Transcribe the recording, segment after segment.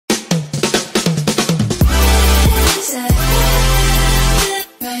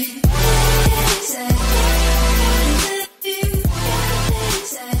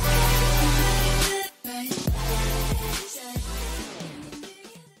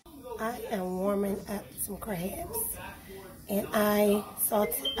I am warming up some crabs, and I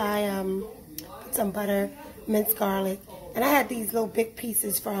put some butter, minced garlic, and I had these little big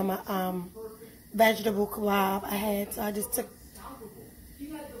pieces from a vegetable kebab I had, so I just took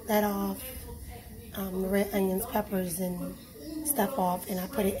that off, the red onions, peppers, and stuff off, and I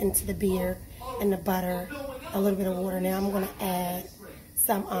put it into the beer and the butter, a little bit of water. Now I'm going to add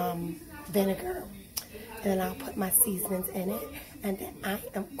some vinegar, and then I'll put my seasonings in it, and then I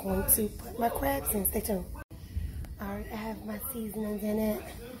am going to put my crabs in. Stay tuned. Alright, I have my seasonings in it,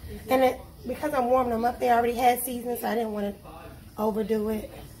 and because I'm warming them up, they already had seasonings, so I didn't want to overdo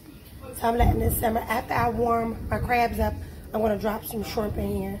it. So I'm letting this simmer. After I warm my crabs up, I'm going to drop some shrimp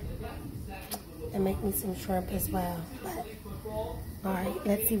in here and make me some shrimp as well. Alright,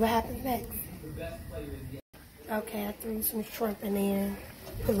 let's see what happens next. Okay, I threw some shrimp in there,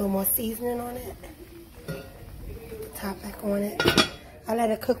 put a little more seasoning on it, top back on it. I let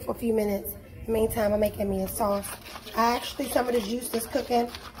it cook for a few minutes. In the meantime, I'm making me a sauce. Some of the juice that's cooking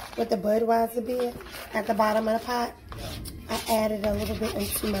with the Budweiser beer at the bottom of the pot, I added a little bit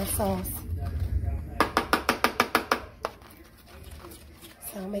into my sauce.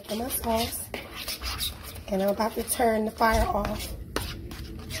 So I'm making my sauce, and I'm about to turn the fire off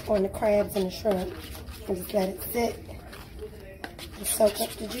on the crabs and the shrimp and just let it sit and soak up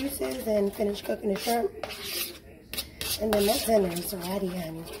the juices and finish cooking the shrimp. And then my dinner is ready,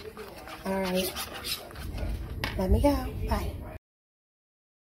 honey. Alright, let me go. Bye.